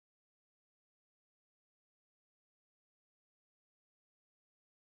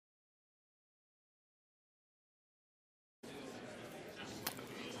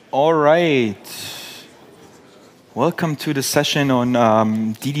All right. Welcome to the session on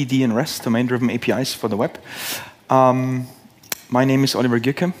DDD and REST, domain-driven APIs for the web. My name is Oliver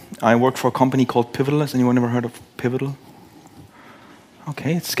Gierke. I work for a company called Pivotal. Has anyone ever heard of Pivotal?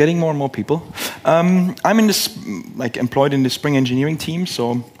 Okay, it's getting more and more people. I'm in this, employed in the Spring engineering team,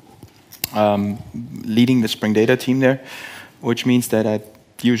 so leading the Spring data team there, which means that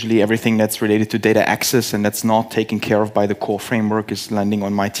usually everything that's related to data access and that's not taken care of by the core framework is landing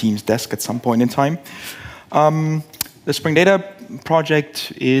on my team's desk at some point in time. The Spring Data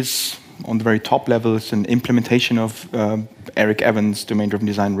project is, on the very top level, it's an implementation of Eric Evans' domain-driven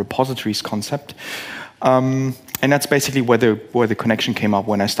design repositories concept. And that's basically where the connection came up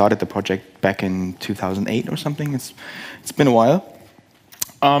when I started the project back in 2008 or something. It's been a while.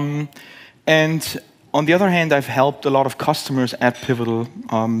 And on the other hand, I've helped a lot of customers at Pivotal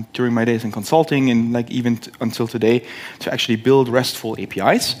during my days in consulting and even until today to actually build RESTful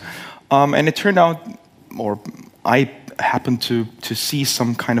APIs. And it turned out, or I happened to see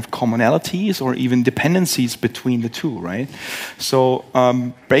some kind of commonalities or even dependencies between the two, right? So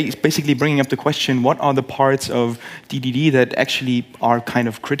basically bringing up the question, what are the parts of DDD that actually are kind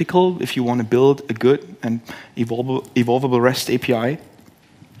of critical if you want to build a good and evolvable REST API?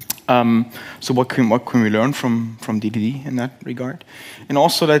 So what can we learn from DDD in that regard? And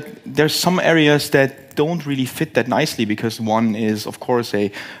also that there's some areas that don't really fit that nicely because one is, of course,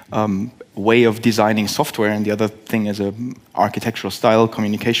 a way of designing software, and the other thing is an architectural style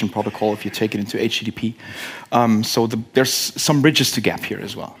communication protocol if you take it into HTTP. So there's some bridges to gap here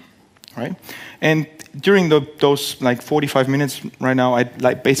as well, right? And during those 45 minutes right now,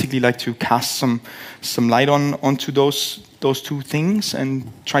 I'd basically like to cast some light onto those two things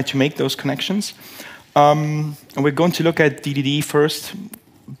and try to make those connections. And we're going to look at DDD first,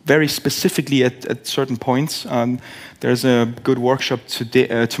 very specifically at certain points. There's a good workshop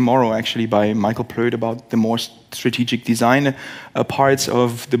tomorrow, actually, by Michael Plöd about the more strategic design parts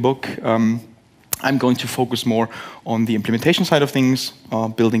of the book. I'm going to focus more on the implementation side of things,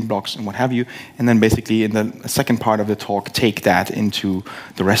 building blocks and what have you, and then basically in the second part of the talk, take that into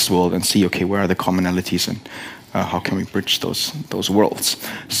the REST world and see, okay, where are the commonalities and how can we bridge those worlds.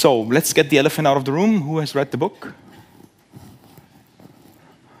 So let's get the elephant out of the room. Who has read the book?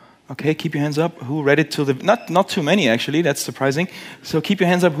 Okay, keep your hands up. Who read it till the... Not too many, actually. That's surprising. So keep your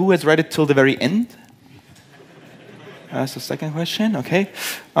hands up. Who has read it till the very end? That's the second question. Okay.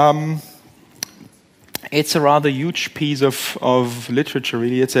 It's a rather huge piece of literature,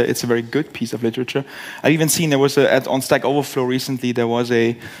 really. It's a very good piece of literature. I've even seen there was on Stack Overflow recently, there was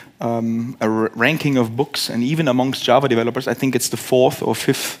a ranking of books, and even amongst Java developers, I think it's the 4th or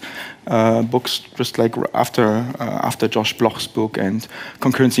 5th books, just like after Josh Bloch's book and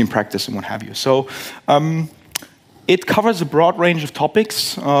Concurrency in Practice and what have you. So it covers a broad range of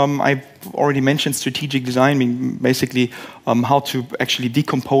topics. I've already mentioned strategic design, I mean, basically how to actually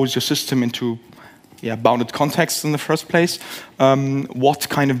decompose your system into bounded contexts in the first place, what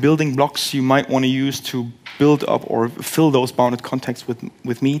kind of building blocks you might want to use to build up or fill those bounded contexts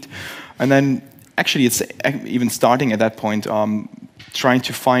with meat. And then actually it's even starting at that point, trying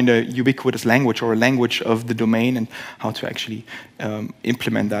to find a ubiquitous language or a language of the domain and how to actually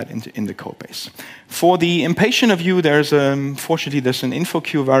implement that in the code base. For the impatient of you, fortunately there's an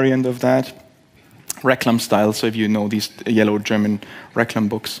InfoQ variant of that, Reclam style, so if you know these yellow German Reclam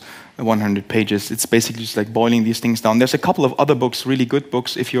books, 100 pages. It's basically just like boiling these things down. There's a couple of other books, really good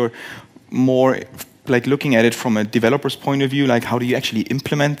books, if you're more looking at it from a developer's point of view, like how do you actually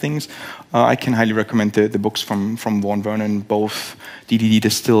implement things. I can highly recommend the books from Vaughan Vernon, both DDD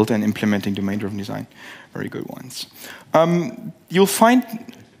Distilled and Implementing Domain-Driven Design. Very good ones. You'll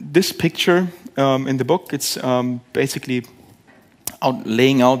find this picture in the book. It's basically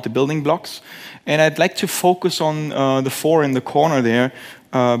laying out the building blocks. And I'd like to focus on the 4 in the corner there,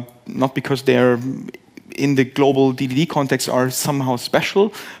 not because they're in the global DDD context are somehow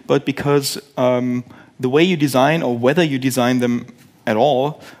special, but because the way you design or whether you design them at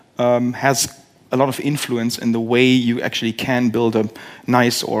all has a lot of influence in the way you actually can build a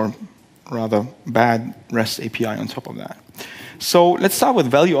nice or rather bad REST API on top of that. So let's start with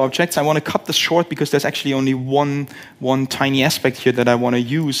value objects. I want to cut this short because there's actually only one tiny aspect here that I want to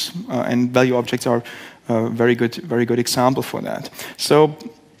use, and value objects are a very good example for that. So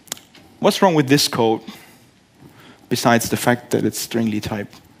what's wrong with this code besides the fact that it's stringly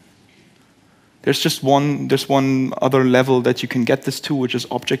typed? There's one other level that you can get this to, which is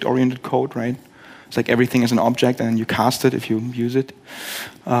object-oriented code, right? It's like everything is an object and you cast it if you use it.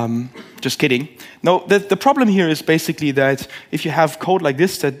 Just kidding. No, the problem here is basically that if you have code like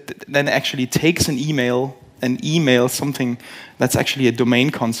this that then actually takes an email an email something that's actually a domain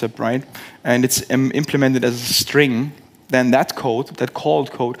concept, right? And it's implemented as a string, then that code, that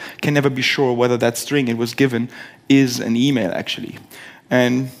called code, can never be sure whether that string it was given is an email actually.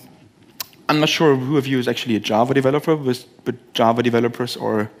 And I'm not sure who of you is actually a Java developer, but Java developers,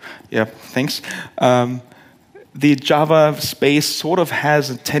 or yeah, thanks. The Java space sort of has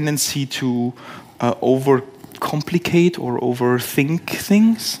a tendency to overcomplicate or overthink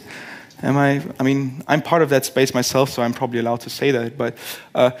things. I mean, I'm part of that space myself, so I'm probably allowed to say that. But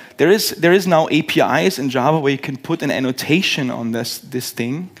there is now APIs in Java where you can put an annotation on this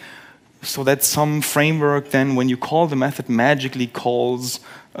thing, so that some framework then, when you call the method, magically calls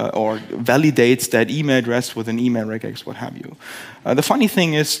or validates that email address with an email regex, what have you. The funny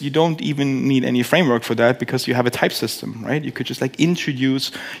thing is, you don't even need any framework for that because you have a type system, right? You could just like introduce,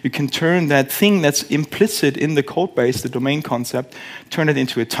 you can turn that thing that's implicit in the code base, the domain concept, turn it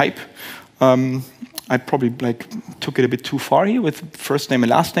into a type. I probably like took it a bit too far here with first name and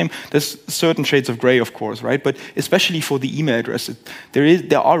last name. There's certain shades of gray, of course, right? But especially for the email address,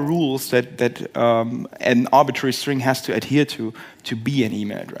 there are rules that an arbitrary string has to adhere to be an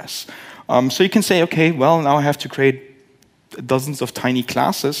email address. So you can say, okay, well, now I have to create dozens of tiny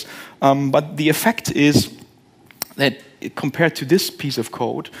classes, but the effect is that compared to this piece of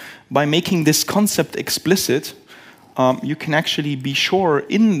code, by making this concept explicit, you can actually be sure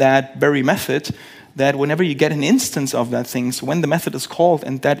in that very method that whenever you get an instance of that thing, so when the method is called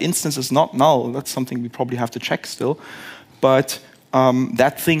and that instance is not null, that's something we probably have to check still, but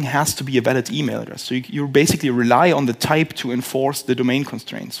that thing has to be a valid email address. So you basically rely on the type to enforce the domain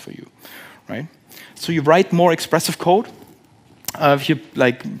constraints for you, right? So you write more expressive code. If you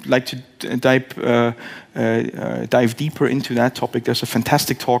like to dive deeper into that topic, there's a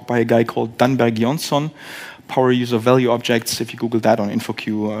fantastic talk by a guy called Danberg Jonsson, Power User Value Objects. If you Google that on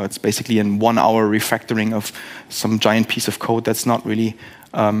InfoQ, it's basically a 1 hour refactoring of some giant piece of code that's not really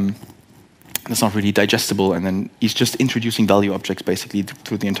digestible, and then he's just introducing value objects basically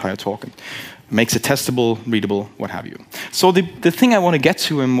through the entire talk. And makes it testable, readable, what have you. So the thing I want to get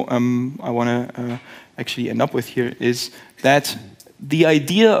to and I want to actually end up with here is that the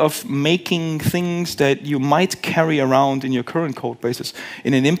idea of making things that you might carry around in your current code bases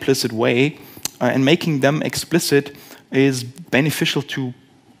in an implicit way and making them explicit is beneficial to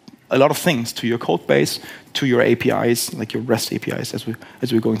a lot of things, to your code base, to your APIs, like your REST APIs, as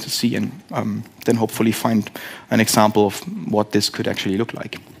we're going to see, and then hopefully find an example of what this could actually look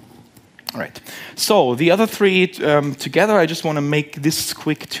like. All right. So the other three together, I just want to make this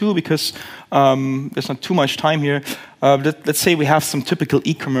quick too, because there's not too much time here. Let's say we have some typical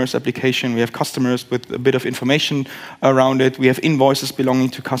e-commerce application. We have customers with a bit of information around it. We have invoices belonging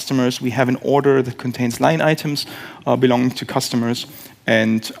to customers. We have an order that contains line items belonging to customers,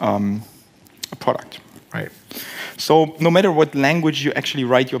 and a product. Right. So no matter what language you actually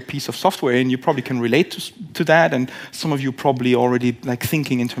write your piece of software in, you probably can relate to that, and some of you probably already like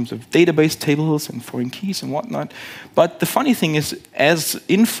thinking in terms of database tables and foreign keys and whatnot. But the funny thing is, as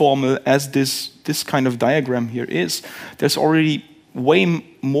informal as this kind of diagram here is, there's already way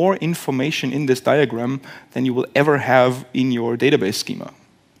more information in this diagram than you will ever have in your database schema.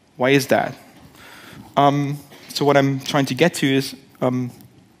 Why is that? So what I'm trying to get to is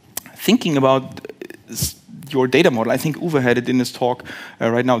thinking about your data model. I think Uwe had it in his talk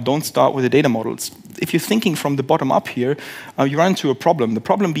right now. Don't start with the data models. If you're thinking from the bottom up here, you run into a problem. The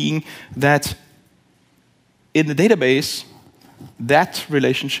problem being that in the database, that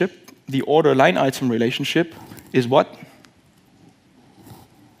relationship, the order line item relationship, is what?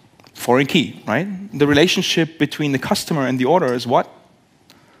 Foreign key, right? The relationship between the customer and the order is what?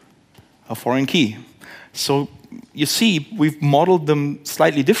 A foreign key. So you see, we've modeled them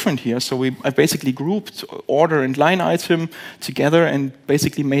slightly different here. So I've basically grouped order and line item together and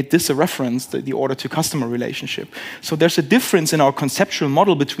basically made this a reference, the order to customer relationship. So there's a difference in our conceptual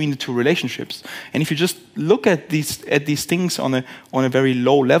model between the two relationships. And if you just look at these things on a very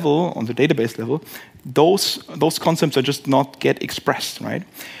low level, on the database level, those concepts are just not get expressed, right?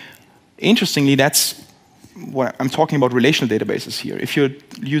 Interestingly, that's what I'm talking about relational databases here. If you're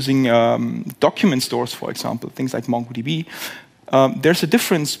using document stores, for example, things like MongoDB, there's a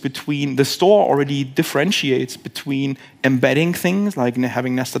difference between, the store already differentiates between embedding things, like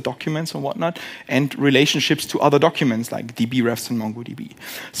having nested documents and whatnot, and relationships to other documents, like dbrefs and MongoDB.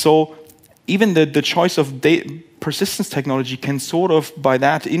 So even the choice of persistence technology can sort of, by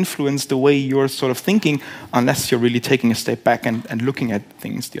that, influence the way you're sort of thinking, unless you're really taking a step back and looking at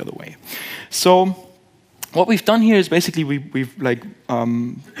things the other way. So what we've done here is basically we've like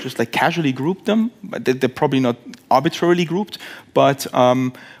just like casually grouped them. They're probably not arbitrarily grouped, but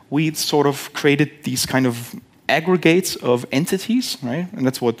we sort of created these kind of aggregates of entities, right? And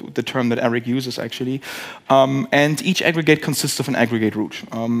that's what the term that Eric uses, actually. And each aggregate consists of an aggregate root.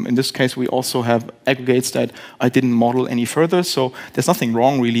 In this case, we also have aggregates that I didn't model any further, so there's nothing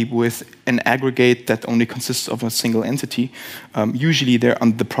wrong, really, with an aggregate that only consists of a single entity. Usually,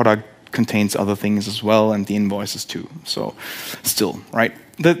 the product contains other things as well, and the invoices too. So, still, right?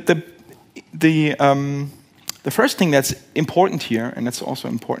 The first thing that's important here, and that's also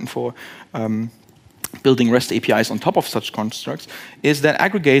important for building REST APIs on top of such constructs, is that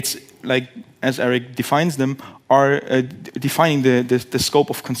aggregates, like as Eric defines them, are defining the scope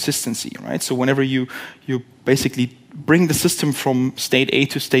of consistency, right? So whenever you basically bring the system from state A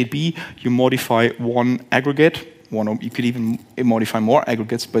to state B, you modify one aggregate. You could even modify more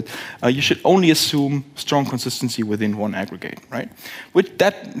aggregates, but you should only assume strong consistency within one aggregate, right? With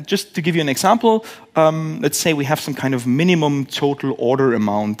that, just to give you an example, let's say we have some kind of minimum total order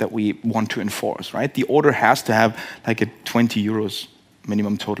amount that we want to enforce, right? The order has to have like a 20 euros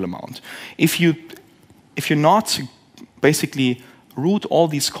minimum total amount. If you not basically route all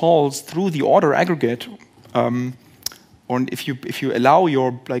these calls through the order aggregate, or if you allow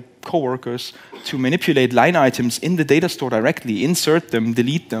your coworkers to manipulate line items in the data store directly, insert them,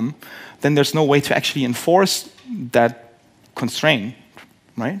 delete them, then there's no way to actually enforce that constraint,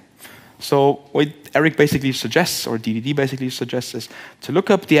 right? So what Eric basically suggests, or DDD basically suggests, is to look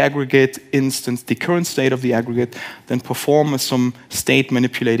up the aggregate instance, the current state of the aggregate, then perform some state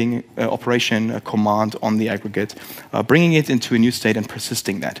manipulating operation, a command on the aggregate, bringing it into a new state and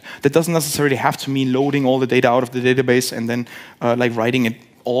persisting that. That doesn't necessarily have to mean loading all the data out of the database and then writing it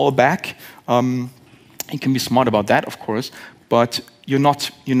all back. You can be smart about that, of course, but you're not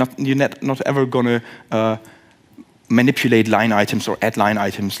ever going to manipulate line items or add line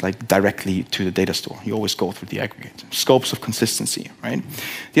items directly to the data store. You always go through the aggregate. Scopes of consistency, right?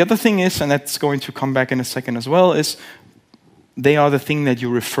 The other thing is, and that's going to come back in a second as well, is they are the thing that you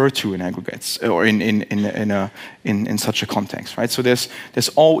refer to in aggregates or in such a context, right? So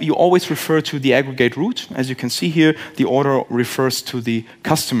you always refer to the aggregate root. As you can see here, the order refers to the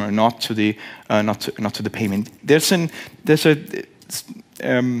customer, not to the payment. There's a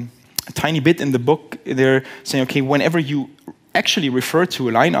tiny bit in the book. They're saying, okay, whenever you actually refer to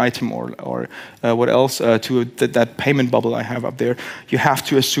a line item or what else to that payment bubble I have up there, you have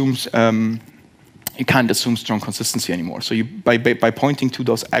to assume. You can't assume strong consistency anymore. So by pointing to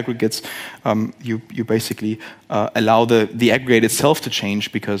those aggregates, you basically allow the aggregate itself to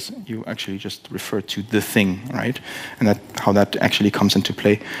change because you actually just refer to the thing, right? And how that actually comes into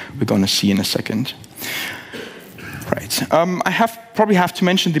play, we're going to see in a second. Right. I probably have to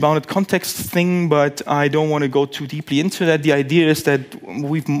mention the bounded context thing, but I don't want to go too deeply into that. The idea is that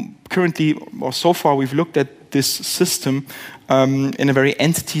we've currently, or so far, we've looked at this system in a very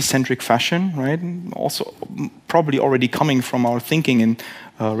entity-centric fashion, right? Also, probably already coming from our thinking in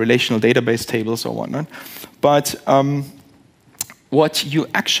relational database tables or whatnot. But what you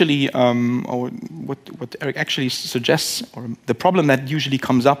actually, or what Eric actually suggests, or the problem that usually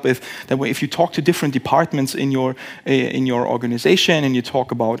comes up with, that if you talk to different departments in your organization and you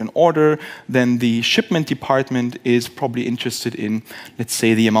talk about an order, then the shipment department is probably interested in, let's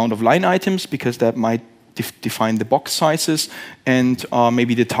say, the amount of line items, because that might define the box sizes, and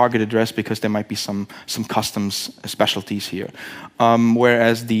maybe the target address, because there might be some customs specialties here.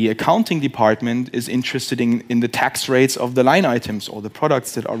 Whereas the accounting department is interested in the tax rates of the line items or the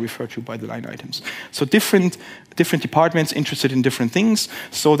products that are referred to by the line items. So different departments interested in different things,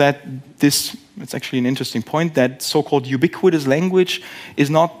 so that it's actually an interesting point, that so-called ubiquitous language is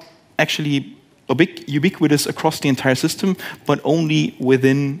not actually ubiquitous across the entire system, but only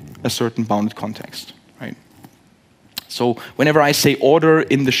within a certain bounded context. Right. So whenever I say order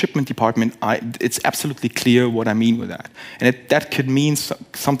in the shipment department, it's absolutely clear what I mean with that. And that could mean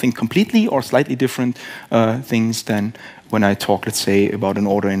something completely or slightly different things than when I talk, let's say, about an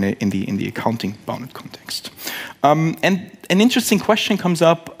order in the accounting bounded context. And an interesting question comes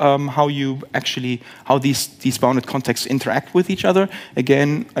up, how these bounded contexts interact with each other.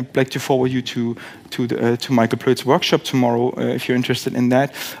 Again, I'd like to forward you to Michael Plötz's workshop tomorrow if you're interested in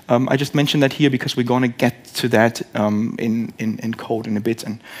that. I just mentioned that here because we're going to get to that in code in a bit,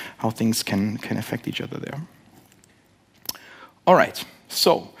 and how things can affect each other there. All right,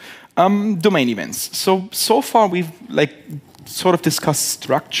 so domain events. So far we've sort of discussed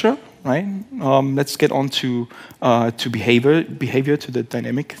structure, right? Let's get on to behavior, to the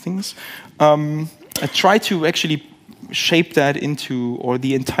dynamic things. I try to actually shape that into, or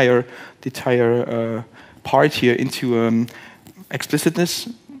the entire part here into explicitness,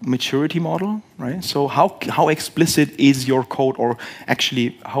 maturity model, right? So how explicit is your code, or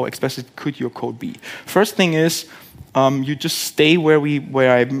actually how explicit could your code be? First thing is, you just stay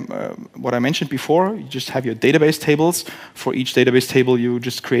what I mentioned before. You just have your database tables. For each database table, you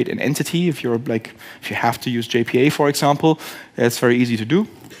just create an entity. If you have to use JPA, for example, that's very easy to do.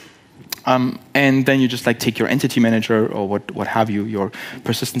 And then you just take your entity manager or what have you, your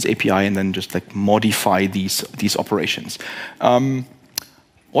persistence API, and then just modify these operations.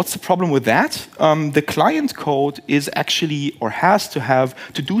 What's the problem with that? The client code is actually, or has to have,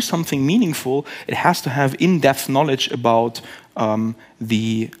 to do something meaningful, it has to have in-depth knowledge about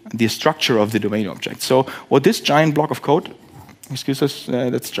the structure of the domain object. So what this giant block of code, excuse us,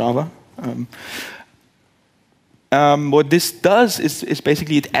 that's Java. What this does is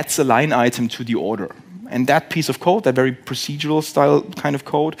basically it adds a line item to the order. And that piece of code, that very procedural style kind of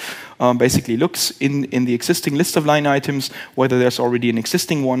code, basically looks in the existing list of line items whether there's already an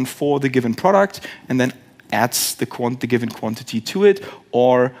existing one for the given product, and then adds the given quantity to it,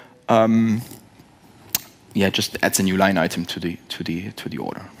 or just adds a new line item to the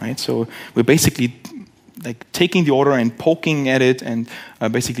order. Right? So we're basically taking the order and poking at it and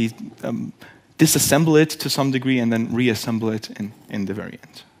basically disassemble it to some degree and then reassemble it in the very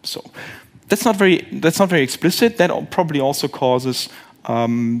end. So that's not very explicit. That probably also causes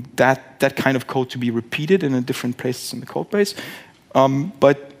that kind of code to be repeated in different places in the code base.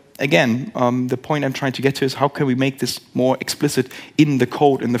 But again, the point I'm trying to get to is how can we make this more explicit in the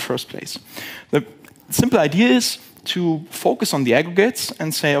code in the first place? The simple idea is to focus on the aggregates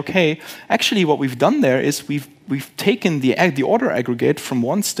and say, okay, actually what we've done there is we've taken the order aggregate from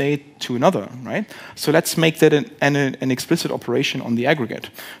one state to another, right? So let's make that an explicit operation on the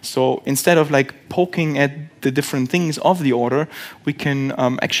aggregate. So instead of poking at the different things of the order, we can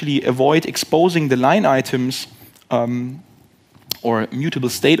actually avoid exposing the line items or mutable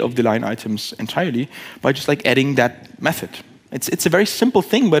state of the line items entirely by just adding that method. It's a very simple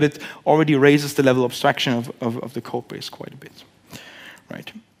thing, but it already raises the level of abstraction of the code base quite a bit,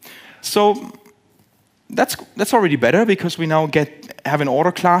 right? So that's already better because we now have an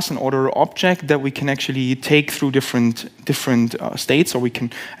order class, an order object that we can actually take through different states, or we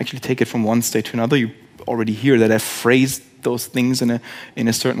can actually take it from one state to another. You already hear that I've phrased those things in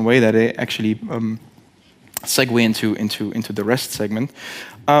a certain way that they actually segue into the REST segment.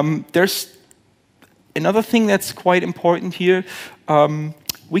 There's another thing that's quite important here.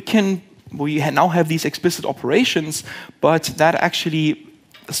 We now have these explicit operations, but that actually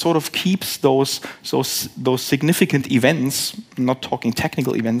sort of keeps those significant events, I'm not talking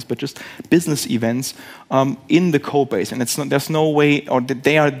technical events, but just business events, in the code base. And there's no way, or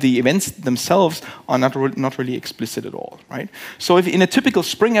the events themselves are not really explicit at all, right? So if in a typical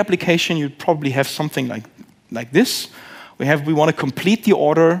Spring application, you'd probably have something like this. We want to complete the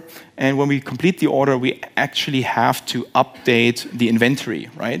order, and when we complete the order, we actually have to update the inventory,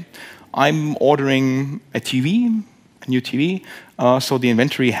 right? I'm ordering a new TV, so the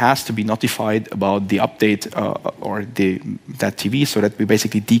inventory has to be notified about the update or that TV, so that we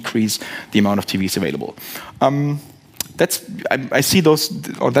basically decrease the amount of TVs available. I see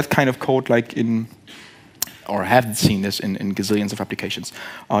that kind of code or have seen this in gazillions of applications.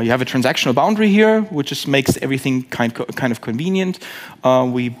 You have a transactional boundary here, which just makes everything kind of convenient.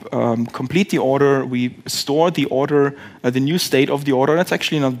 We complete the order, we store the order, the new state of the order. That's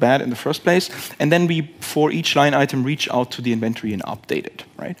actually not bad in the first place. And then we, for each line item, reach out to the inventory and update it,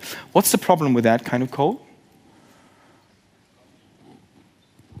 right? What's the problem with that kind of code?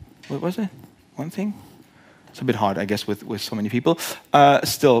 What was it? One thing? It's a bit hard, I guess, with so many people.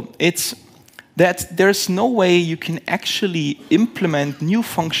 Still, it's that there's no way you can actually implement new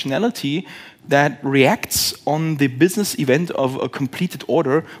functionality that reacts on the business event of a completed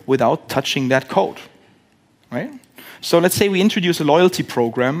order without touching that code, right? So let's say we introduce a loyalty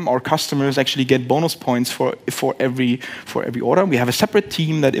program. Our customers actually get bonus points for every order. We have a separate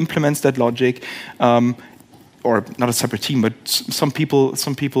team that implements that logic, or not a separate team, but some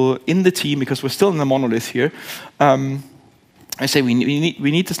people in the team, because we're still in the monolith here. I say we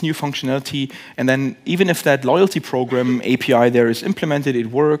need this new functionality, and then even if that loyalty program API there is implemented,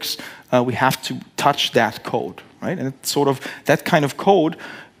 it works, we have to touch that code, right? And it's sort of that kind of code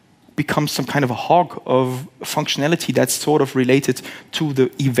becomes some kind of a hog of functionality that's sort of related to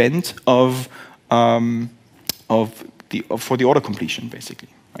the event for the order completion, basically.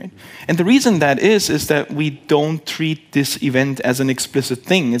 Right? And the reason that is that we don't treat this event as an explicit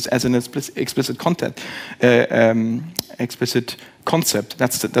thing, as an explicit content, explicit concept.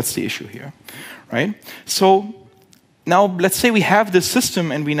 That's the issue here, right? So now, let's say we have this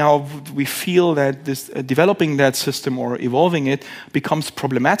system, and we feel that this developing that system or evolving it becomes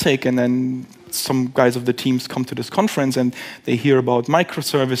problematic, and then some guys of the teams come to this conference and they hear about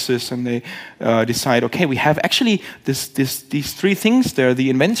microservices, and they decide, okay, we have actually these three things there: the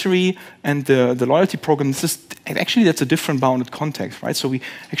inventory and the loyalty program. That's a different bounded context, right? So we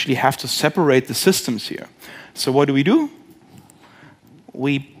actually have to separate the systems here. So what do?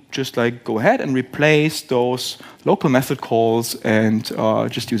 We just go ahead and replace those local method calls and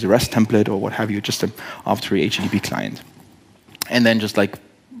just use a REST template or what have you, just an arbitrary HTTP client, and then just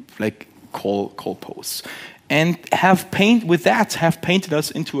call posts, and have painted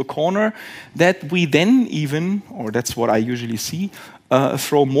us into a corner that we then or that's what I usually see,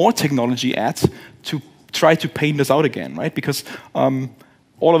 throw more technology at to try to paint us out again, right? Because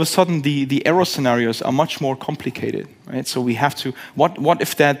all of a sudden the error scenarios are much more complicated, right? So we have to, what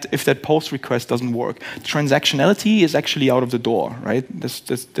if that post request doesn't work? Transactionality is actually out of the door, right?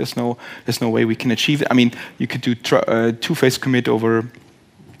 There's no way we can achieve it. I mean, you could do two-phase commit over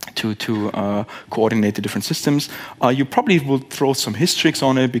to coordinate the different systems. You probably will throw some historics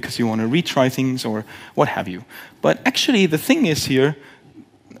on it because you want to retry things or what have you. But actually the thing is here,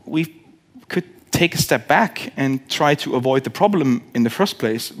 we could take a step back and try to avoid the problem in the first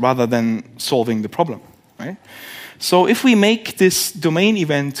place rather than solving the problem, right? So if we make this domain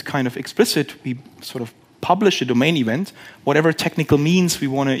event kind of explicit, we sort of publish a domain event, whatever technical means we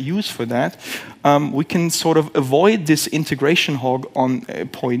want to use for that, we can sort of avoid this integration hog on a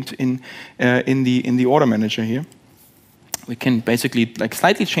point in the order manager here. We can basically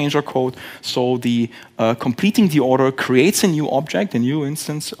slightly change our code so the completing the order creates a new object, a new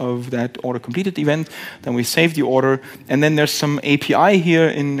instance of that order completed event. Then we save the order, and then there's some API here.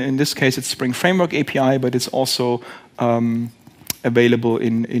 In this case, it's Spring Framework API, but it's also available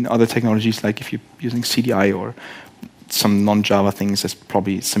in other technologies, like if you're using CDI or some non-Java things. There's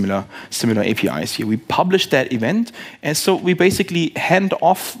probably similar APIs here. We publish that event, and so we basically hand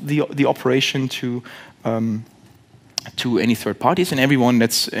off the operation to any third parties, and everyone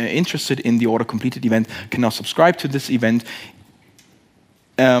that's interested in the order completed event can now subscribe to this event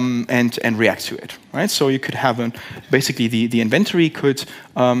and react to it, right? So you could have basically the inventory could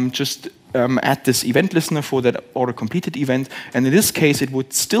just add this event listener for that order completed event, and in this case it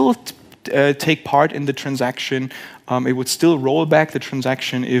would still take part in the transaction. It would still roll back the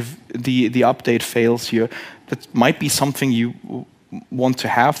transaction if the update fails here. That might be something you want to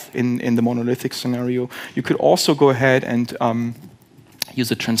have in the monolithic scenario. You could also go ahead and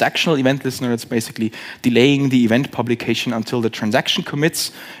use a transactional event listener that's basically delaying the event publication until the transaction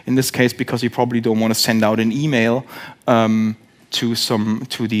commits, in this case because you probably don't want to send out an email to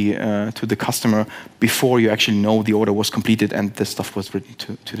the customer before you actually know the order was completed and the stuff was written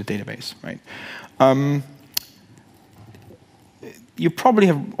to the database, right? You probably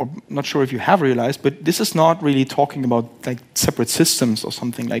have, or not sure if you have realized, but this is not really talking about separate systems or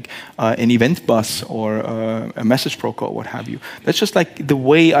something like an event bus or a message broker or what have you. That's just the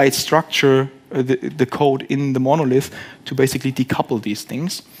way I structure the code in the monolith to basically decouple these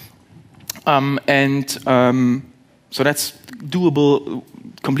things. So that's doable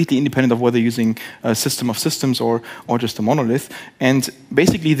completely independent of whether using a system of systems or just a monolith. And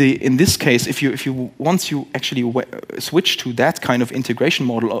basically, in this case, once you actually switch to that kind of integration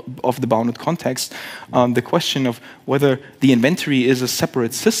model of the bounded context, the question of whether the inventory is a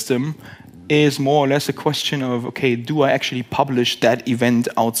separate system is more or less a question of, okay, do I actually publish that event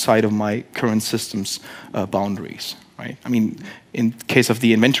outside of my current system's boundaries? Right? I mean, in case of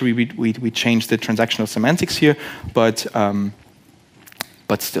the inventory, we changed the transactional semantics here, but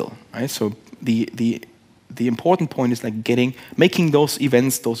still, right? So the important point is making those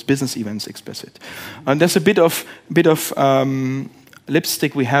events, those business events, explicit. And there's a bit of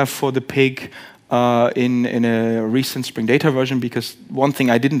lipstick we have for the pig in a recent Spring Data version, because one thing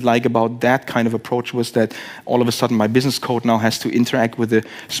I didn't like about that kind of approach was that all of a sudden my business code now has to interact with the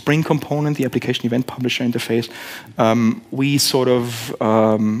Spring component, the application event publisher interface. We sort of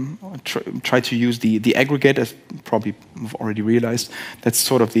try to use the aggregate, as probably you've already realized. That's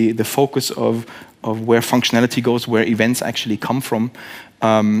sort of the focus of where functionality goes, where events actually come from.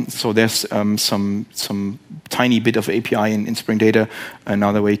 So there's some tiny bit of API in Spring Data,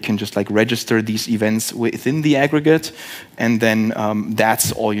 another way you can just register these events within the aggregate, and then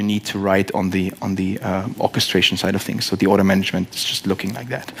that's all you need to write on the orchestration side of things. So the order management is just looking like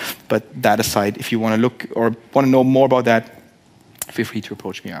that. But that aside, if you want to look or want to know more about that, feel free to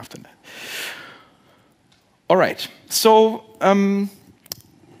approach me after that. All right. So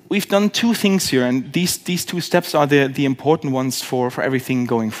we've done two things here, and these two steps are the important ones for everything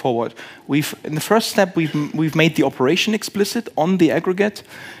going forward. In the first step, we've made the operation explicit on the aggregate,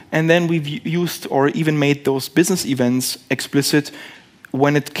 and then we've used or even made those business events explicit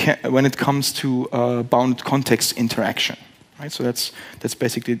when it comes to bounded context interaction. Right? So that's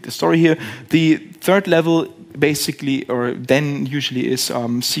basically the story here. The third level basically, or then usually, is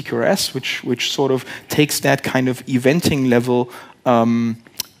CQRS, which sort of takes that kind of eventing level,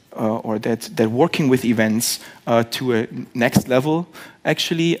 or that working with events to a next level.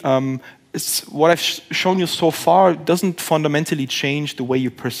 Actually, what I've shown you so far doesn't fundamentally change the way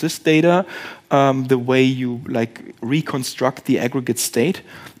you persist data, the way you reconstruct the aggregate state,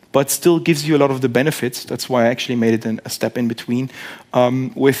 but still gives you a lot of the benefits. That's why I actually made it a step in between.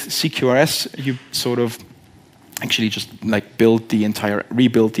 With CQRS, you sort of actually just rebuild the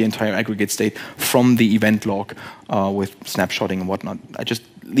entire aggregate state from the event log with snapshotting and whatnot. I just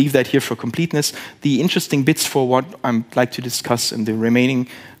leave that here for completeness. The interesting bits for what I'd like to discuss in the remaining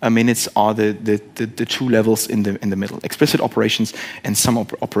minutes are the two levels in the middle: explicit operations and some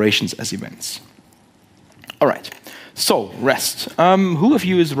operations as events. All right. So, REST. Who of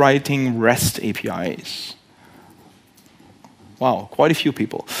you is writing REST APIs? Wow, quite a few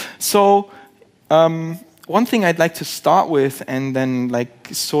people. So, one thing I'd like to start with, and then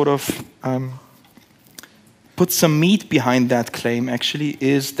sort of put some meat behind that claim, actually,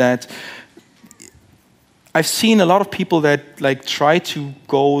 is that I've seen a lot of people that try to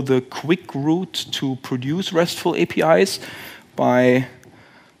go the quick route to produce RESTful APIs by,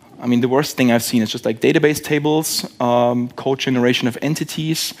 I mean, the worst thing I've seen is just database tables, code generation of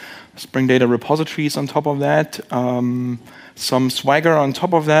entities, Spring Data repositories on top of that, some Swagger on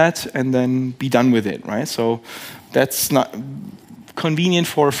top of that, and then be done with it, right? So that's not convenient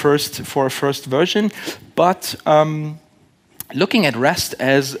for a first version, but looking at REST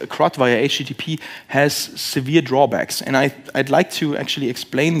as CRUD via HTTP has severe drawbacks, and I'd like to actually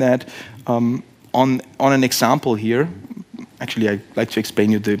explain that on an example here. Actually, I'd like to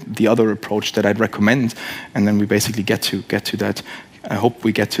explain you the other approach that I'd recommend, and then we basically get to that. I hope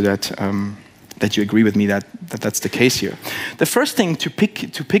we get to that. That you agree with me that that's the case here. The first thing to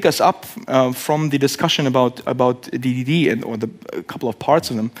pick us up from the discussion about DDD or a couple of parts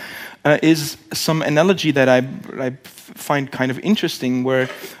of them is some analogy that I find kind of interesting, where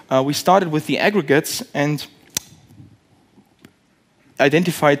we started with the aggregates and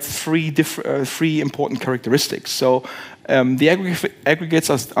identified three important characteristics. So the aggregates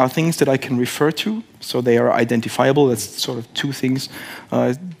are things that I can refer to, so they are identifiable. That's sort of two things,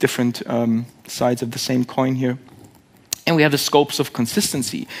 different sides of the same coin here. And we have the scopes of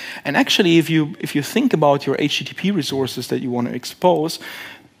consistency. And actually, if you think about your HTTP resources that you want to expose,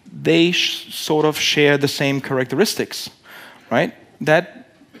 they sort of share the same characteristics, right? That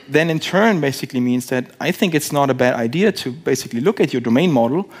then in turn basically means that I think it's not a bad idea to basically look at your domain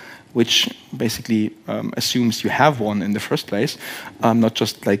model, which basically assumes you have one in the first place, not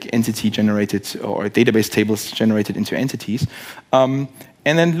just entity generated or database tables generated into entities,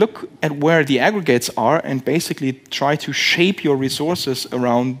 and then look at where the aggregates are and basically try to shape your resources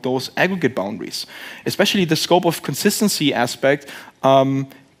around those aggregate boundaries. Especially the scope of consistency aspect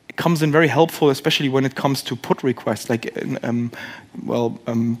comes in very helpful, especially when it comes to put requests,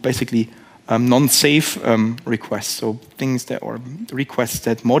 basically non-safe requests, so things that, or requests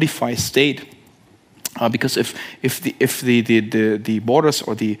that modify state, because if the borders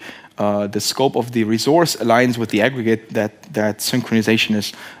or the scope of the resource aligns with the aggregate, that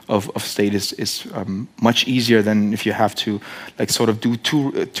synchronization of state is much easier than if you have to sort of do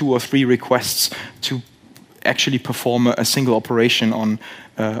two or three requests to actually perform a single operation on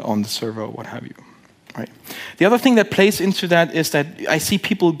the server or what have you. Right. The other thing that plays into that is that I see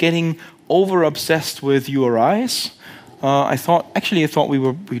people getting over-obsessed with URIs. I thought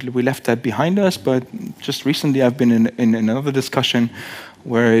we left that behind us, but just recently I've been in another discussion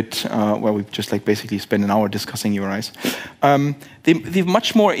where we just basically spend an hour discussing URIs. The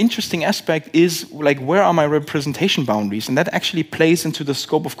much more interesting aspect is where are my representation boundaries, and that actually plays into the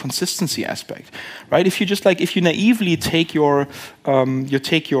scope of consistency aspect, right? If you just if you naively take our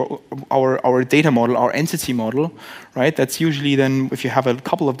data model, our entity model, right? That's usually then if you have a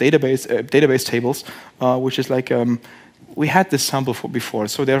couple of database tables, which is we had this sample before.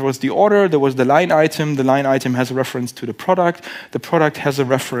 So there was the order, there was the line item has a reference to the product has a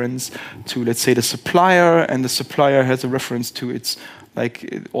reference to, let's say, the supplier, and the supplier has a reference to its,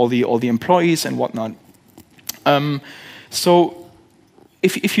 all the employees and whatnot. So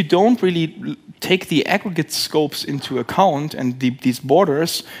if you don't really take the aggregate scopes into account and these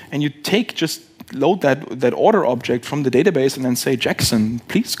borders, and you take just load that order object from the database and then say, Jackson,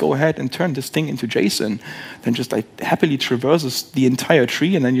 please go ahead and turn this thing into JSON, then just like happily traverses the entire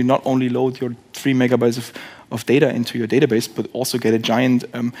tree, and then you not only load your 3 megabytes of data into your database, but also get a giant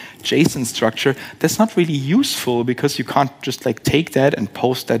JSON structure. That's not really useful because you can't just like take that and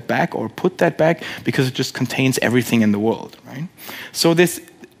post that back or put that back because it just contains everything in the world, right? So this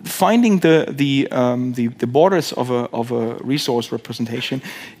finding the borders of a resource representation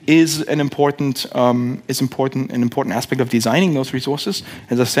is an important aspect of designing those resources.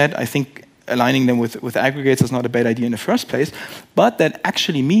 As I said, I think aligning them with aggregates is not a bad idea in the first place, but that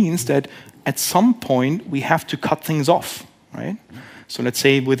actually means that at some point we have to cut things off, right? So let's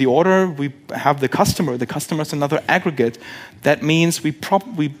say with the order, we have the customer. The customer is another aggregate. That means we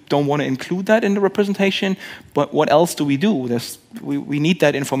don't want to include that in the representation, but what else do? We need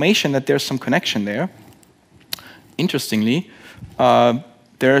that information that there's some connection there. Interestingly,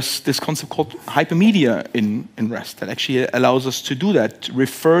 there's this concept called hypermedia in REST that actually allows us to do that, to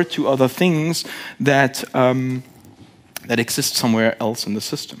refer to other things that, that exist somewhere else in the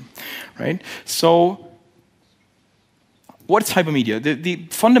system, right? So what's hypermedia? The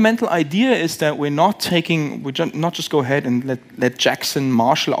fundamental idea is that we not just go ahead and let Jackson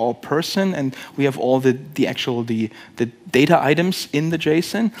marshal our person and we have all the data items in the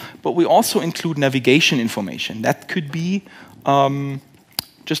JSON, but we also include navigation information. That could be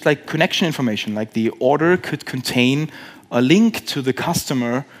just like connection information, like the order could contain a link to the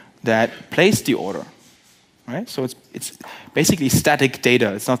customer that placed the order. Right? So it's basically static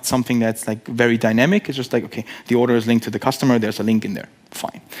data. It's not something that's like very dynamic. It's just like, okay, the order is linked to the customer. There's a link in there.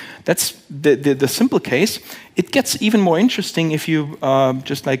 Fine. That's the simple case. It gets even more interesting if you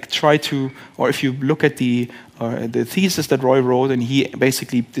just like try to, or if you look at the thesis that Roy wrote, and he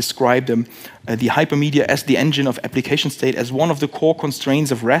basically described the hypermedia as the engine of application state as one of the core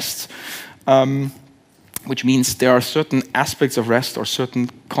constraints of REST. Which means there are certain aspects of REST or certain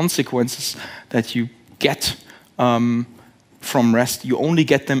consequences that you get from REST. You only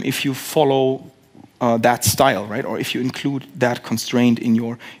get them if you follow that style, right? Or if you include that constraint in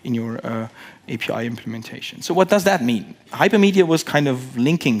your API implementation. So what does that mean? Hypermedia was kind of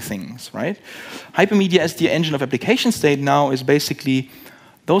linking things, right? Hypermedia as the engine of application state now is basically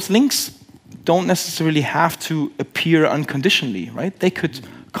those links don't necessarily have to appear unconditionally, right? They could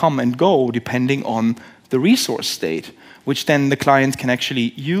come and go depending on the resource state, which then the client can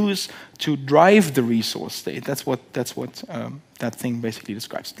actually use to drive the resource state. That's what that thing basically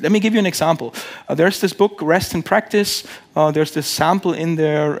describes. Let me give you an example. There's this book, REST in Practice. There's this sample in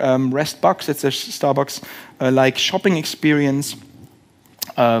there, REST Bucks. It's a Starbucks-like shopping experience.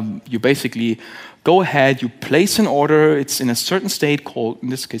 You basically go ahead, you place an order. It's in a certain state called, in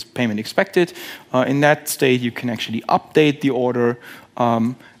this case, payment expected. In that state, you can actually update the order.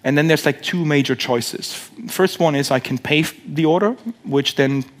 And then there's like two major choices. First one is I can pay the order, which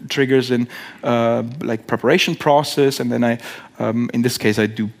then triggers an like preparation process, and then I, in this case, I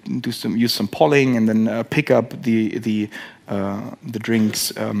use some polling, and then pick up the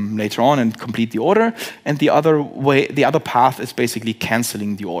drinks later on and complete the order. And the other path is basically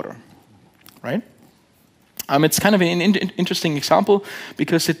canceling the order, right? It's kind of an interesting example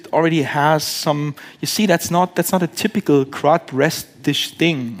because it already has some. You see, that's not a typical CRUD REST-ish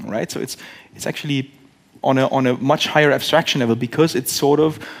thing, right? So it's actually on a much higher abstraction level because it sort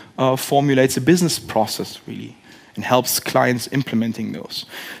of formulates a business process really and helps clients implementing those.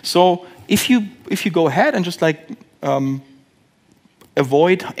 So if you go ahead and just like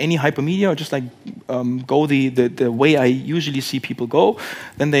avoid any hypermedia or just like go the way I usually see people go,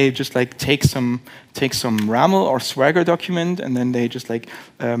 then they just like take some RAML or Swagger document, and then they just like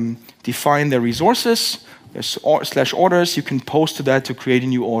define their resources. There's /orders. You can post to that to create a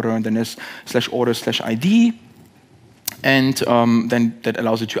new order, and then there's /order/ID, and then that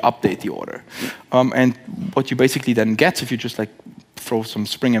allows you to update the order. And what you basically then get, if you just like throw some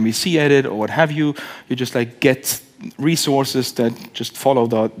Spring MVC at it or what have you, you just like get resources that just follow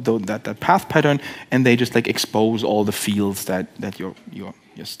that path pattern, and they just like expose all the fields that your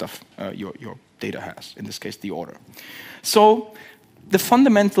stuff, your data has. In this case, the order. So the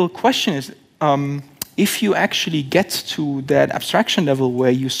fundamental question is, if you actually get to that abstraction level where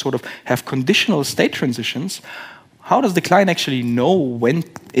you sort of have conditional state transitions, how does the client actually know when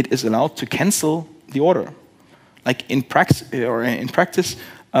it is allowed to cancel the order? Like in practice,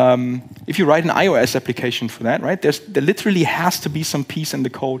 if you write an iOS application for that, right? There literally has to be some piece in the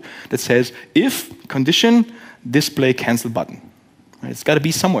code that says if condition display cancel button. Right? It's got to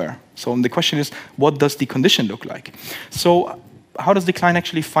be somewhere. So the question is, what does the condition look like? So how does the client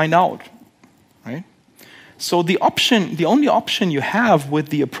actually find out, right? So the only option you have with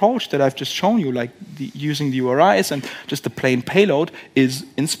the approach that I've just shown you, like using the URIs and just the plain payload, is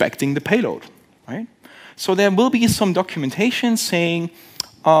inspecting the payload, right? So there will be some documentation saying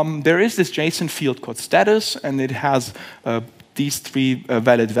there is this JSON field called status, and it has these 3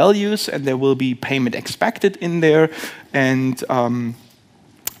 valid values, and there will be payment expected in there, and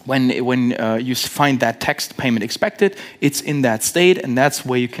when you find that text payment expected, it's in that state, and that's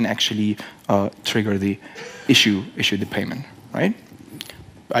where you can actually trigger the issue the payment, right?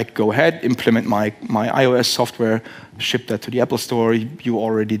 I go ahead, implement my iOS software, ship that to the Apple Store. You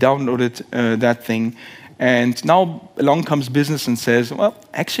already downloaded that thing, and now along comes business and says, well,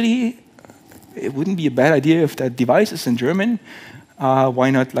 actually, it wouldn't be a bad idea if that device is in German.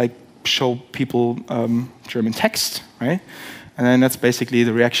 Why not like show people German text, right? And then that's basically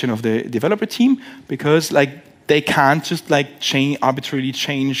the reaction of the developer team, because like they can't just like arbitrarily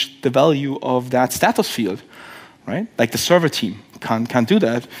change the value of that status field, right? Like the server team can't do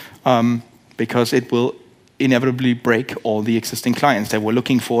that because it will inevitably break all the existing clients that were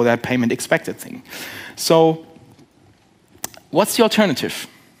looking for that payment expected thing. So what's the alternative,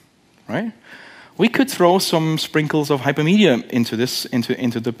 right? We could throw some sprinkles of hypermedia into this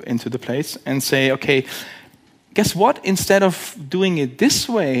into the place and say, okay, guess what? Instead of doing it this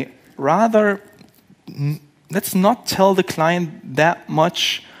way, rather, let's not tell the client that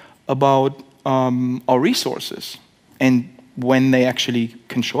much about our resources and when they actually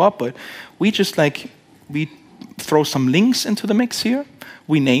can show up. But we just we throw some links into the mix here.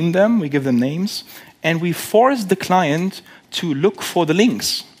 We name them, we give them names, and we force the client to look for the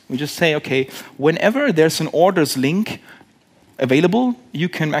links. We just say, okay, whenever there's an orders link available, you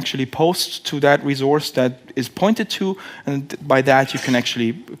can actually post to that resource that is pointed to, and by that you can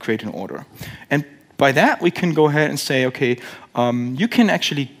actually create an order. And by that we can go ahead and say, okay, you can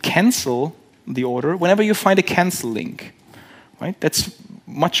actually cancel the order whenever you find a cancel link, right? That's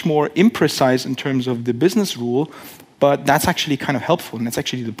much more imprecise in terms of the business rule, but that's actually kind of helpful, and that's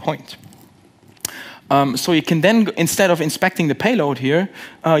actually the point. So you can then, instead of inspecting the payload here,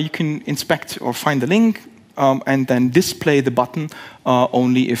 you can inspect or find the link, and then display the button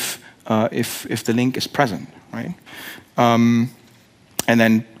only if the link is present, right? And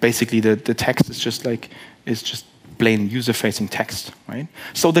then basically the text is just plain user-facing text, right?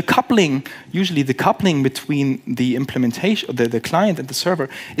 So the coupling, usually the coupling between the implementation, the client and the server,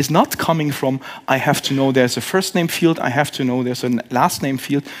 is not coming from I have to know there's a first name field, I have to know there's a last name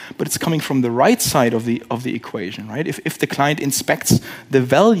field, but it's coming from the right side of the equation, right? If the client inspects the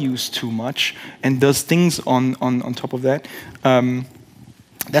values too much and does things on top of that,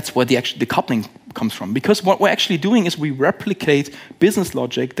 that's where the coupling comes from. Because what we're actually doing is we replicate business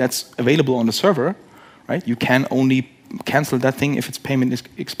logic that's available on the server. Right? You can only cancel that thing if its payment is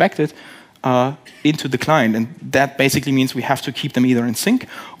expected into the client. And that basically means we have to keep them either in sync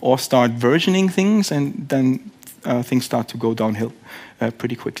or start versioning things, and then things start to go downhill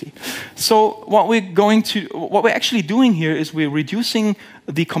pretty quickly. So what we're actually doing here is we're reducing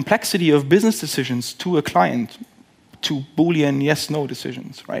the complexity of business decisions to a client to Boolean yes/no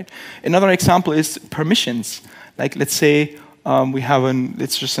decisions, right? Another example is permissions. Like let's say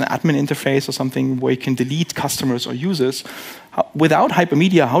it's just an admin interface or something where you can delete customers or users. Without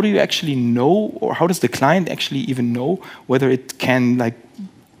hypermedia, how do you actually know, or how does the client actually even know whether it can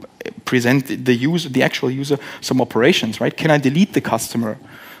present the actual user some operations, right? Can I delete the customer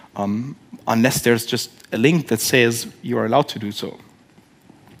unless there's just a link that says you are allowed to do so?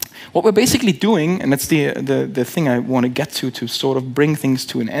 What we're basically doing, and that's the thing I want to get to sort of bring things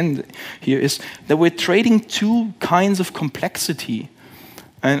to an end here, is that we're trading two kinds of complexity.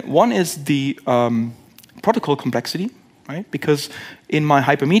 And one is the protocol complexity, right? Because in my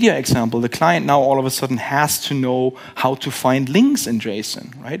hypermedia example, the client now all of a sudden has to know how to find links in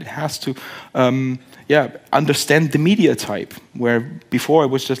JSON, right? It has to understand the media type, where before it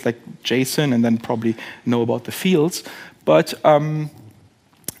was just like JSON and then probably know about the fields. But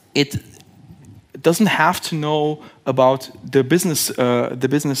it doesn't have to know about the business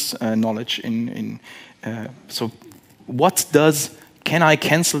knowledge. So, can I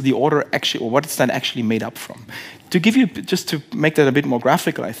cancel the order actually, or what is that actually made up from? To give you, just to make that a bit more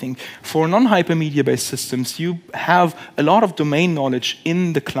graphical, I think for non-hypermedia-based systems, you have a lot of domain knowledge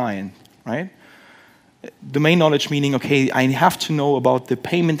in the client, right? Domain knowledge meaning, okay, I have to know about the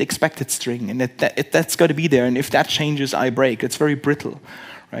payment expected string, and that's got to be there. And if that changes, I break. It's very brittle.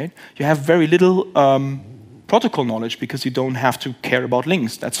 Right? You have very little protocol knowledge because you don't have to care about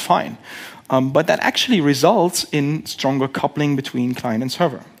links. That's fine. But that actually results in stronger coupling between client and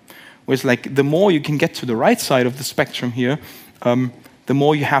server. Whereas the more you can get to the right side of the spectrum here, the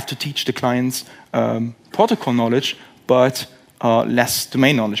more you have to teach the clients protocol knowledge, but less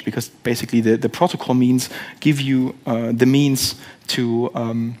domain knowledge, because basically the protocol means give you the means to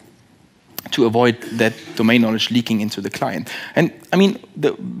avoid that domain knowledge leaking into the client. And I mean,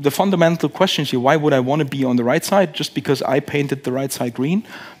 the fundamental question is here, why would I want to be on the right side just because I painted the right side green?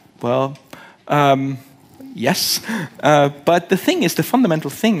 Well, yes. But the thing is, the fundamental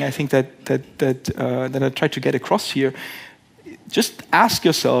thing I think that I try to get across here, just ask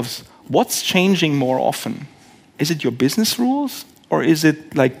yourselves, what's changing more often? Is it your business rules, or is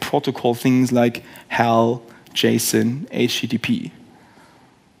it like protocol things like HAL, JSON, HTTP?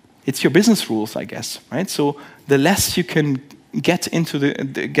 It's your business rules, I guess, right? So the less you can get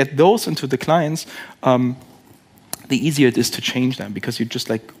those into the clients, the easier it is to change them, because you're just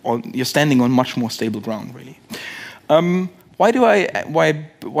like you're standing on much more stable ground, really. Why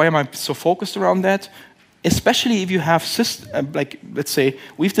am I so focused around that? Especially if you have like, let's say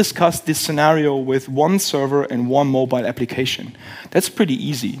we've discussed this scenario with one server and one mobile application. That's pretty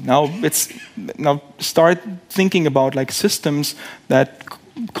easy. Now start thinking about like systems that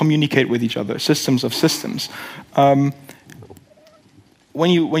communicate with each other, systems of systems. When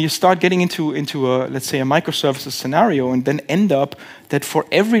you start getting into a, let's say, a microservices scenario, and then end up that for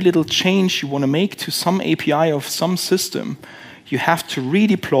every little change you want to make to some API of some system, you have to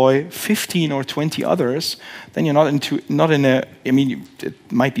redeploy 15 or 20 others, then you're not in a, I mean, it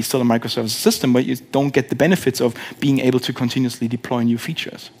might be still a microservice system, but you don't get the benefits of being able to continuously deploy new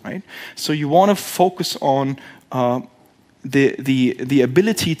features, right? So you want to focus on the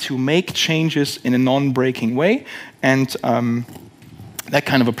ability to make changes in a non-breaking way, and that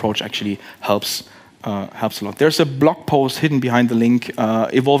kind of approach actually helps a lot. There's a blog post hidden behind the link,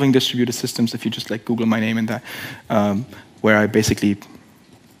 Evolving Distributed Systems, if you just like Google my name in that, where I basically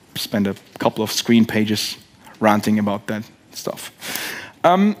spend a couple of screen pages ranting about that stuff.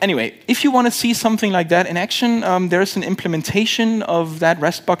 Anyway, if you want to see something like that in action, there's an implementation of that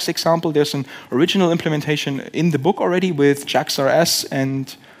RESTbox example. There's an original implementation in the book already with JAX-RS,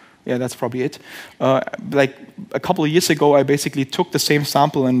 and yeah, that's probably it. Like a couple of years ago, I basically took the same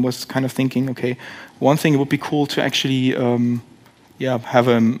sample and was kind of thinking, okay, one thing it would be cool to actually have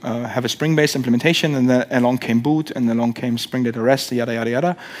a Spring-based implementation, and then along came Boot, and along came Spring Data REST, yada, yada,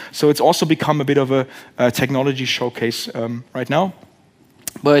 yada. So it's also become a bit of a technology showcase right now.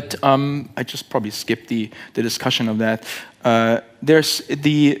 But I just probably skipped the discussion of that. There's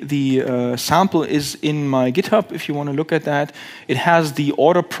the sample is in my GitHub if you want to look at that. It has the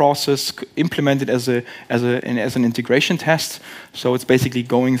order process implemented as an integration test. So it's basically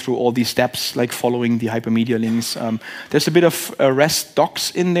going through all these steps, like following the hypermedia links. There's a bit of REST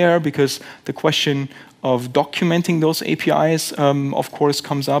docs in there, because the question of documenting those APIs, of course,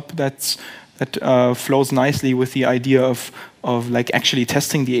 comes up. That flows nicely with the idea of like actually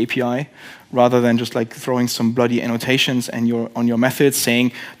testing the API, rather than just like throwing some bloody annotations and on your methods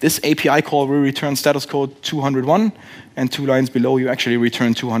saying this API call will return status code 201, and 2 lines below you actually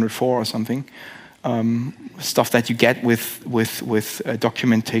return 204 or something. Stuff that you get with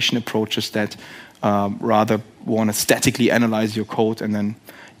documentation approaches that rather want to statically analyze your code, and then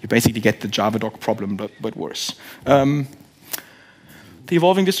you basically get the Javadoc problem, but worse. The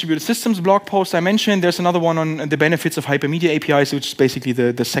Evolving Distributed Systems blog post I mentioned. There's another one on the benefits of hypermedia APIs, which is basically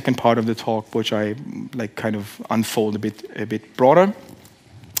the second part of the talk, which I like kind of unfold a bit broader.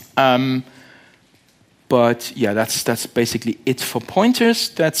 But yeah, that's basically it for pointers.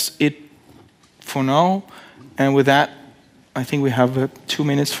 That's it for now. And with that, I think we have 2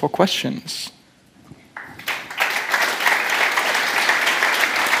 minutes for questions.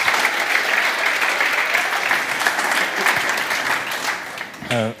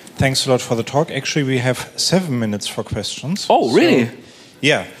 Thanks a lot for the talk. Actually, we have 7 minutes for questions. Oh, really? So,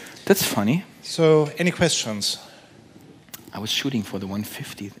 yeah. That's funny. So, any questions? I was shooting for the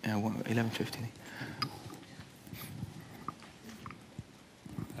 150, 1150.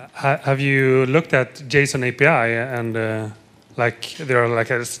 Have you looked at JSON API and like there are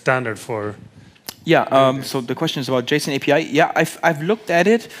like a standard for? Yeah. So the question is about JSON API. Yeah, I've looked at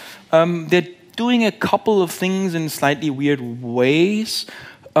it. They're doing a couple of things in slightly weird ways.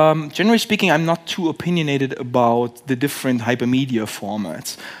 Generally speaking, I'm not too opinionated about the different hypermedia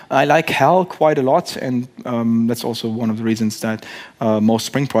formats. I like HAL quite a lot, and that's also one of the reasons that most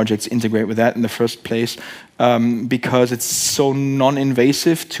Spring projects integrate with that in the first place, because it's so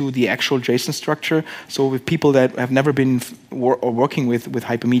non-invasive to the actual JSON structure. So with people that have never been working with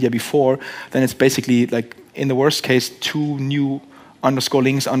hypermedia before, then it's basically like, in the worst case, 2 new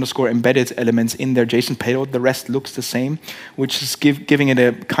 _links _embedded elements in their JSON payload. The rest looks the same, which is giving it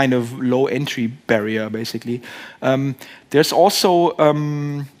a kind of low entry barrier, basically. There's also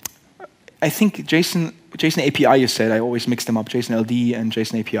I think JSON API, you said, I always mix them up, JSON LD and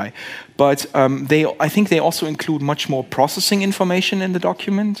JSON API. But I think they also include much more processing information in the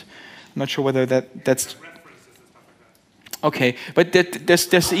document. I'm not sure whether that's... Okay, but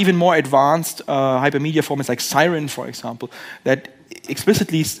there's even more advanced hypermedia formats like Siren, for example, that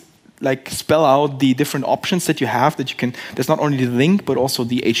explicitly like spell out the different options that you have. That you can. There's not only the link, but also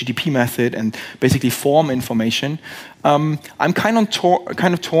the HTTP method and basically form information. I'm kind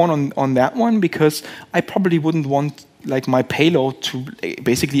of torn on that one because I probably wouldn't want like my payload to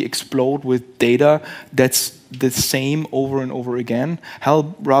basically explode with data that's the same over and over again.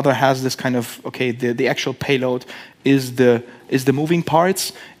 Hell rather has this kind of the actual payload is the moving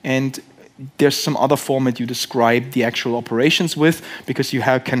parts, and there's some other format you describe the actual operations with, because you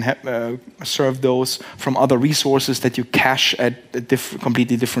can serve those from other resources that you cache at a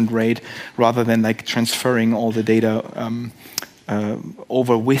completely different rate, rather than like transferring all the data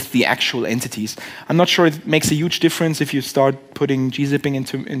over with the actual entities. I'm not sure it makes a huge difference if you start putting gzipping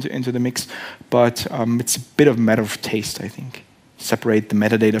into the mix, but it's a bit of a matter of taste, I think. Separate the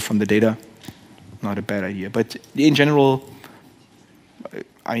metadata from the data, not a bad idea. But in general,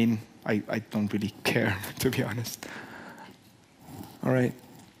 I mean, I don't really care, to be honest. All right.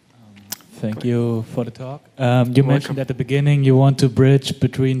 Thank you for the talk. You mentioned at the beginning you want to bridge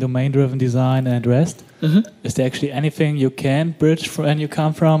between domain-driven design and REST. Mm-hmm. Is there actually anything you can bridge when you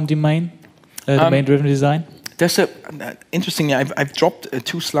come from domain-driven design? There's interestingly, I've dropped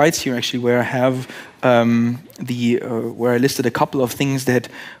 2 slides here actually where I have where I listed a couple of things that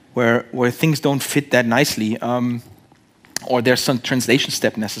where things don't fit that nicely. Or there's some translation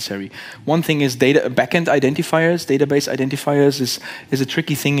step necessary. One thing is backend identifiers. Database identifiers is a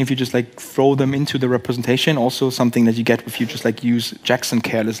tricky thing if you just like throw them into the representation. Also something that you get if you just like use Jackson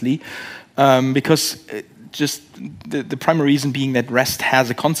carelessly, because just the primary reason being that REST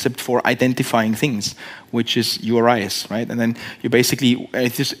has a concept for identifying things, which is URIs, right? And then you basically,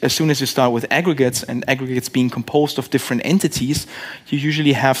 as soon as you start with aggregates, and aggregates being composed of different entities, you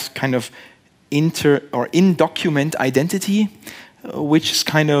usually have kind of in-document identity, which is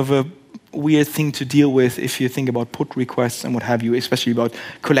kind of a weird thing to deal with if you think about put requests and what have you, especially about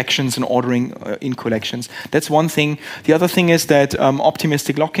collections and ordering in collections. That's one thing. The other thing is that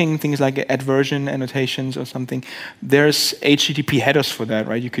optimistic locking, things like add version annotations or something, there's HTTP headers for that,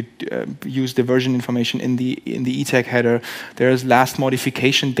 right? You could use the version information in the ETAG header. There's last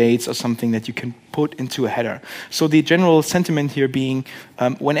modification dates or something that you can put into a header. So the general sentiment here being,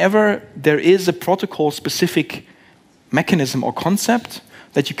 whenever there is a protocol-specific mechanism or concept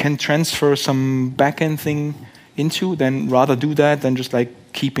that you can transfer some backend thing into, then rather do that than just like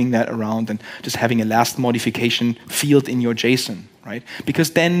keeping that around and just having a last modification field in your JSON, right?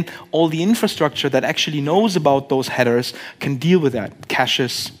 Because then all the infrastructure that actually knows about those headers can deal with that,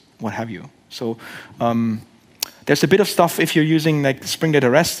 caches, what have you. So there's a bit of stuff if you're using like Spring Data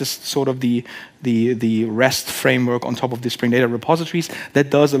REST, is sort of the REST framework on top of the Spring Data repositories that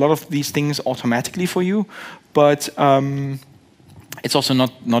does a lot of these things automatically for you, but it's also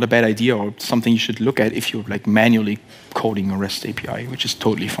not a bad idea or something you should look at if you're like manually coding a REST API, which is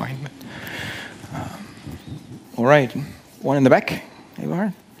totally fine. But, all right, one in the back.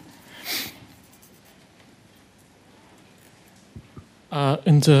 Eberhard?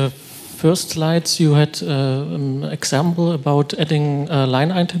 In the first slides, you had an example about adding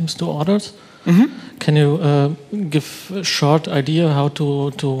line items to orders. Mm-hmm. Can you give a short idea how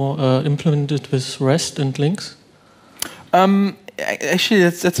to implement it with REST and links? Actually,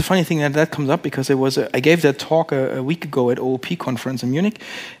 that's a funny thing that comes up because I gave that talk a week ago at OOP conference in Munich,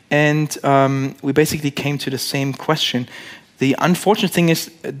 and we basically came to the same question. The unfortunate thing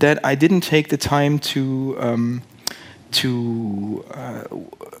is that I didn't take the time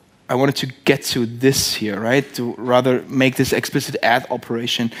I wanted to get to this here, right? To rather make this explicit add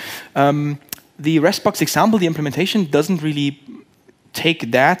operation. The RESTbox example, the implementation, doesn't really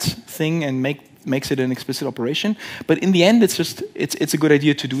take that thing and makes it an explicit operation. But in the end, it's a good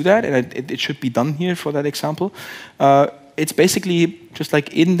idea to do that, and it should be done here for that example. It's basically just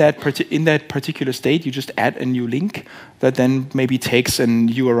like in that particular state, you just add a new link that then maybe takes an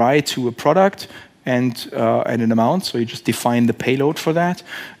URI to a product and an amount. So you just define the payload for that,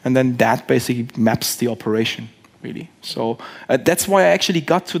 and then that basically maps the operation, really. So that's why I actually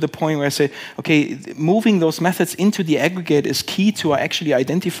got to the point where I say, okay, moving those methods into the aggregate is key to actually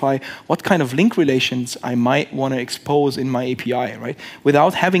identify what kind of link relations I might want to expose in my API, right?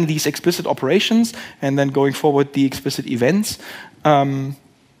 Without having these explicit operations and then going forward the explicit events,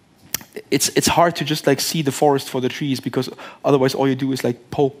 it's hard to just like see the forest for the trees, because otherwise all you do is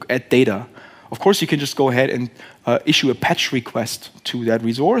like poke at data. Of course, you can just go ahead and issue a patch request to that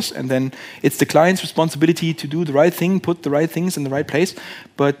resource, and then it's the client's responsibility to do the right thing, put the right things in the right place.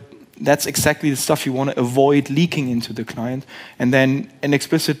 But that's exactly the stuff you want to avoid leaking into the client. And then an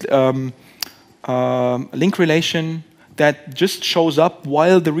explicit link relation that just shows up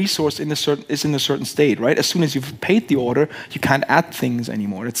while the resource is in a certain state, right? As soon as you've paid the order, you can't add things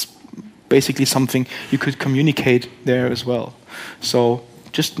anymore. It's basically something you could communicate there as well. So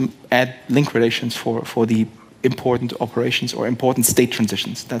just add link relations for the important operations or important state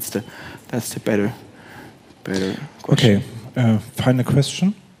transitions. That's the better question. Okay, final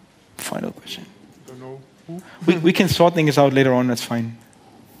question. Final question. We can sort things out later on. That's fine.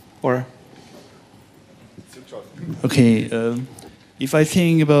 Or. Okay, if I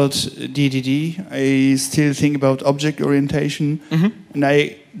think about DDD, I still think about object orientation, and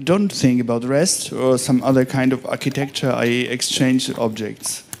I don't think about REST or some other kind of architecture. I exchange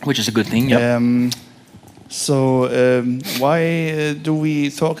objects. Which is a good thing, yeah. So why do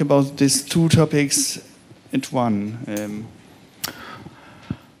we talk about these two topics at one?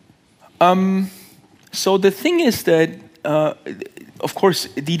 So the thing is that, of course,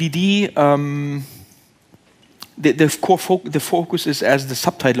 DDD, the focus is, as the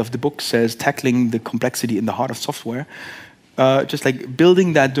subtitle of the book says, tackling the complexity in the heart of software. Just like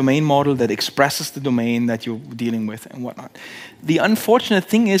building that domain model that expresses the domain that you're dealing with and whatnot. The unfortunate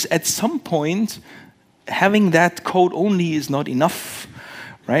thing is, at some point, having that code only is not enough,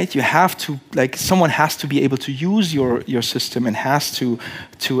 right? You have to, like, someone has to be able to use your system and has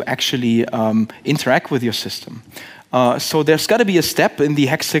to actually interact with your system. So there's got to be a step in the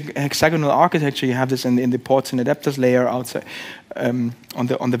hexagonal architecture. You have this in the ports and adapters layer outside,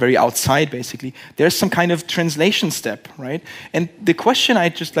 on the very outside, basically. There's some kind of translation step, right? And the question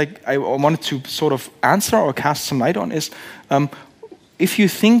I wanted to sort of answer or cast some light on is, if you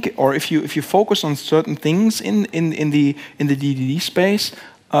think, or if you focus on certain things in the DDD space,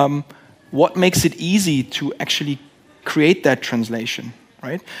 what makes it easy to actually create that translation,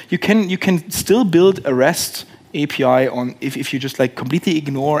 right? You can still build a REST API on, if you just like completely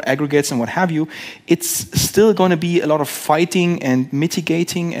ignore aggregates and what have you, it's still going to be a lot of fighting and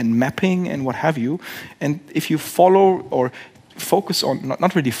mitigating and mapping and what have you. And if you follow or focus on,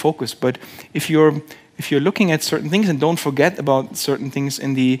 not really focus, but if you're looking at certain things and don't forget about certain things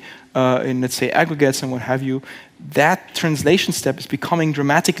in let's say aggregates and what have you, that translation step is becoming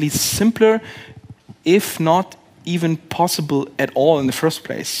dramatically simpler, if not even possible at all in the first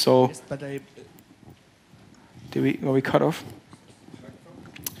place. So. Yes, but were we cut off?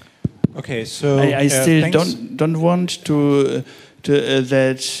 Okay, so I still don't want to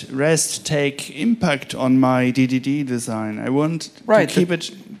that REST take impact on my DDD design. I want to keep it.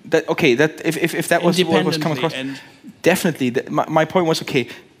 If that was what was coming across, definitely. My point was, okay,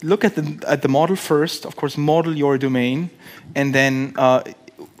 look at the model first. Of course, model your domain, and then.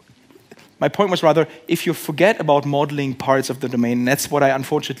 My point was rather, if you forget about modeling parts of the domain, and that's what I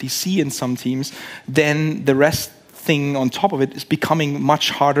unfortunately see in some teams, then the rest thing on top of it is becoming much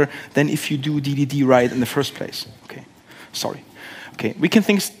harder than if you do DDD right in the first place. Okay, sorry. Okay, we can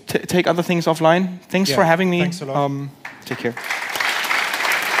take other things offline. Thanks for having me. Thanks a lot. Take care.